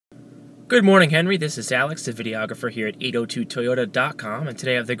Good morning, Henry. This is Alex, the videographer here at 802toyota.com, and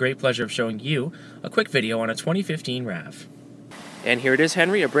today I have the great pleasure of showing you a quick video on a 2015 RAV. And here it is,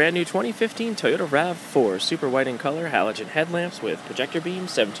 Henry, a brand new 2015 Toyota RAV4, super white in color, halogen headlamps with projector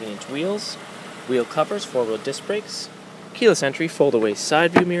beams, 17-inch wheels, wheel covers, 4-wheel disc brakes, keyless entry, fold-away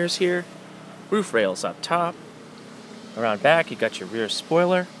side view mirrors here, roof rails up top. Around back, you got your rear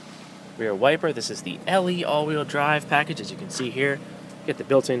spoiler, rear wiper. This is the LE all-wheel drive package, as you can see here. Get the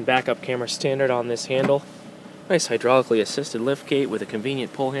built-in backup camera standard on this handle. Nice hydraulically assisted liftgate with a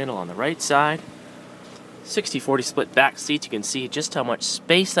convenient pull handle on the right side. 60-40 split back seats. You can see just how much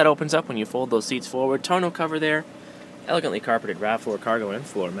space that opens up when you fold those seats forward. Tonneau cover there. Elegantly carpeted RAV4 cargo and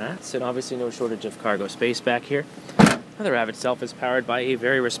floor mats, and obviously no shortage of cargo space back here. Now the RAV itself is powered by a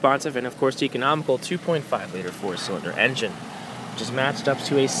very responsive and of course economical 2.5-liter 4-cylinder engine, which is matched up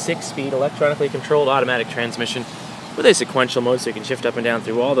to a 6-speed electronically controlled automatic transmission with a sequential mode so you can shift up and down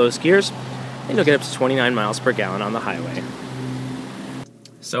through all those gears, and you'll get up to 29 miles per gallon on the highway.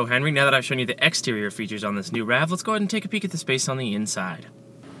 So Henry, now that I've shown you the exterior features on this new RAV, let's go ahead and take a peek at the space on the inside.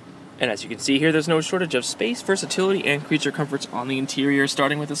 And as you can see here, there's no shortage of space, versatility, and creature comforts on the interior,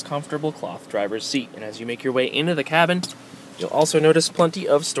 starting with this comfortable cloth driver's seat. And as you make your way into the cabin, you'll also notice plenty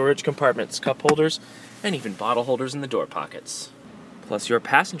of storage compartments, cup holders, and even bottle holders in the door pockets. Plus, your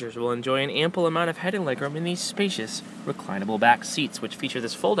passengers will enjoy an ample amount of head and legroom in these spacious, reclinable back seats, which feature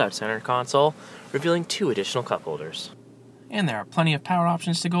this fold-out center console, revealing 2 additional cup holders. And there are plenty of power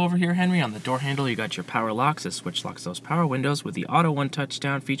options to go over here, Henry. On the door handle, you got your power locks. This switch locks those power windows with the auto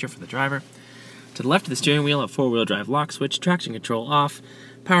one-touch-down feature for the driver. To the left of the steering wheel, a 4-wheel drive lock switch, traction control off,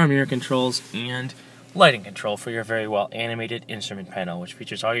 power mirror controls, and lighting control for your very well animated instrument panel, which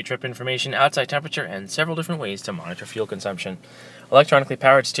features all your trip information, outside temperature, and several different ways to monitor fuel consumption. Electronically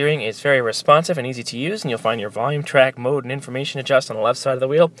powered steering is very responsive and easy to use, and you'll find your volume, track, mode, and information adjust on the left side of the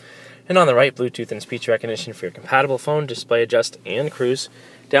wheel. And on the right, Bluetooth and speech recognition for your compatible phone, display adjust, and cruise.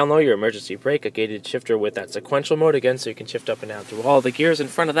 Down low, your emergency brake, a gated shifter with that sequential mode again, so you can shift up and down through all the gears. In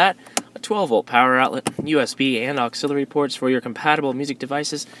front of that, a 12-volt power outlet, USB and auxiliary ports for your compatible music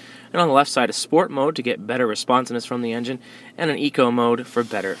devices. And on the left side, a sport mode to get better responsiveness from the engine, and an eco mode for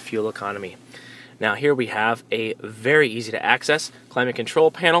better fuel economy. Now here we have a very easy to access climate control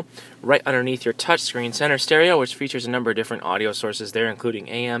panel right underneath your touchscreen center stereo, which features a number of different audio sources there, including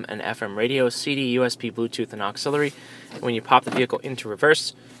AM and FM radio, CD, USB, Bluetooth, and auxiliary. And when you pop the vehicle into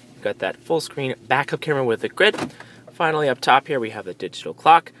reverse, you've got that full screen backup camera with the grid. Finally, up top here we have the digital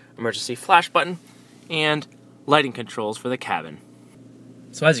clock, emergency flash button, and lighting controls for the cabin.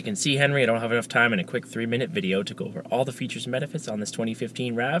 So as you can see, Henry, I don't have enough time in a quick 3-minute video to go over all the features and benefits on this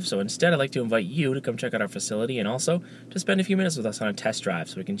 2015 RAV, so instead I'd like to invite you to come check out our facility and also to spend a few minutes with us on a test drive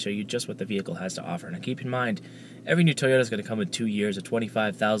so we can show you just what the vehicle has to offer. Now keep in mind, every new Toyota is going to come with 2 years of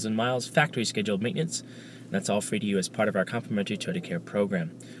 25,000 miles factory scheduled maintenance, and that's all free to you as part of our complimentary Toyota Care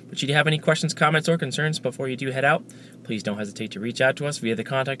program. But should you have any questions, comments, or concerns before you do head out, please don't hesitate to reach out to us via the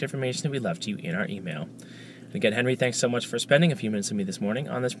contact information that we left you in our email. Again, Henry, thanks so much for spending a few minutes with me this morning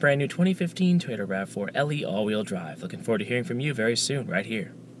on this brand new 2015 Toyota RAV4 LE all-wheel drive. Looking forward to hearing from you very soon, right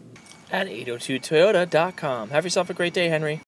here at 802toyota.com. Have yourself a great day, Henry.